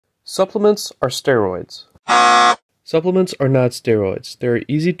Supplements are steroids. Supplements are not steroids. They are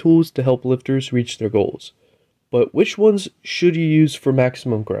easy tools to help lifters reach their goals. But which ones should you use for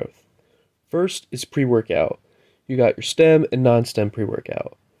maximum growth? First is pre-workout. You got your stem and non-stem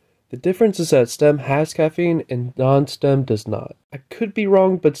pre-workout. The difference is that stem has caffeine and non-stem does not. I could be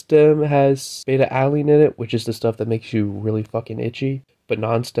wrong, but stem has beta-alanine in it, which is the stuff that makes you really fucking itchy, but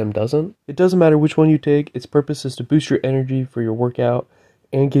non-stem doesn't. It doesn't matter which one you take, its purpose is to boost your energy for your workout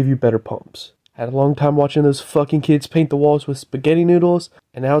and give you better pumps. Had a long time watching those fucking kids paint the walls with spaghetti noodles,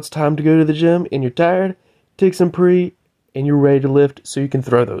 and now it's time to go to the gym and you're tired, take some pre, and you're ready to lift so you can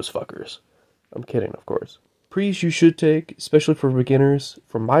throw those fuckers. I'm kidding, of course. Pre's you should take, especially for beginners,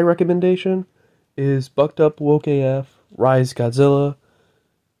 from my recommendation, is Bucked Up Woke AF, Rise Godzilla.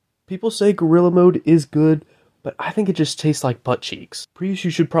 People say Gorilla Mode is good, but I think it just tastes like butt cheeks. Pre's you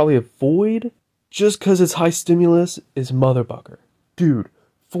should probably avoid, just because it's high stimulus, is Motherbucker. Dude,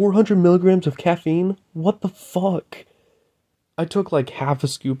 400 milligrams of caffeine? What the fuck? I took like half a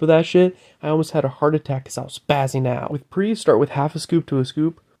scoop of that shit. I almost had a heart attack because I was spazzing out. With pre, start with half a scoop to a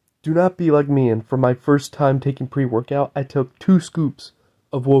scoop. Do not be like me, and for my first time taking pre-workout, I took 2 scoops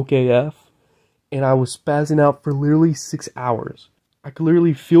of Woke AF, and I was spazzing out for literally 6 hours. I could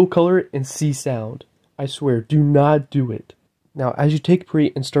literally feel color and see sound. I swear, do not do it. Now, as you take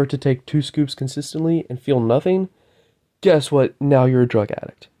pre and start to take 2 scoops consistently and feel nothing, guess what? Now you're a drug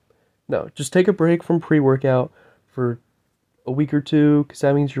addict. No, just take a break from pre-workout for a week or 2, because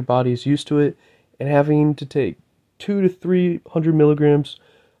that means your body is used to it, and having to take 200 to 300 milligrams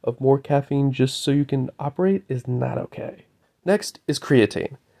of more caffeine just so you can operate is not okay. Next is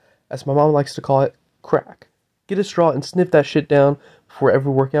creatine. As my mom likes to call it, crack. Get a straw and sniff that shit down before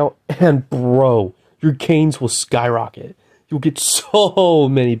every workout, and bro, your gains will skyrocket. You'll get so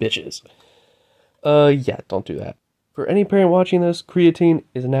many bitches. Yeah, don't do that. For any parent watching this, creatine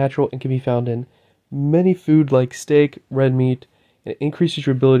is natural and can be found in many food like steak, red meat, and it increases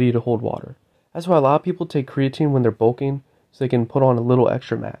your ability to hold water. That's why a lot of people take creatine when they're bulking, so they can put on a little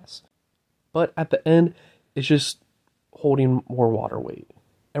extra mass. But at the end, it's just holding more water weight.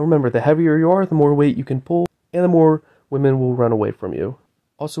 And remember, the heavier you are, the more weight you can pull, and the more women will run away from you.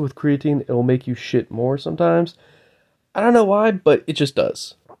 Also with creatine, it will make you shit more sometimes. I don't know why, but it just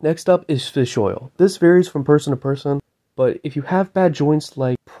does. Next up is fish oil. This varies from person to person, but if you have bad joints,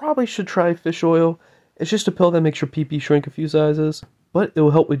 probably should try fish oil. It's just a pill that makes your pee-pee shrink a few sizes, but it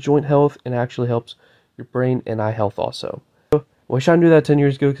will help with joint health and actually helps your brain and eye health also. Wish I knew that 10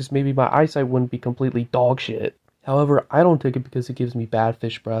 years ago, because maybe my eyesight wouldn't be completely dog shit. However, I don't take it because it gives me bad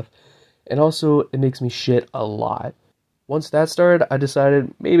fish breath, and also it makes me shit a lot. Once that started, I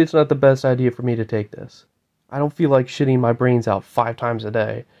decided maybe it's not the best idea for me to take this. I don't feel like shitting my brains out 5 times a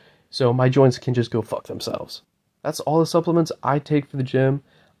day, so my joints can just go fuck themselves. That's all the supplements I take for the gym.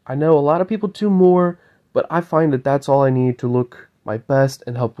 I know a lot of people do more, but I find that that's all I need to look my best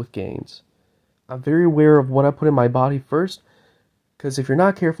and help with gains. I'm very aware of what I put in my body first, because if you're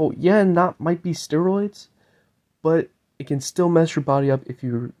not careful, yeah, might be steroids, but it can still mess your body up if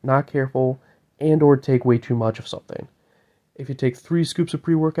you're not careful and or take way too much of something. If you take 3 scoops of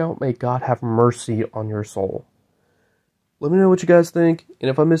pre-workout, may God have mercy on your soul. Let me know what you guys think,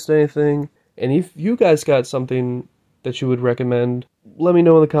 and if I missed anything, and if you guys got something that you would recommend, let me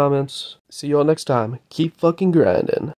know in the comments. See y'all next time. Keep fucking grinding.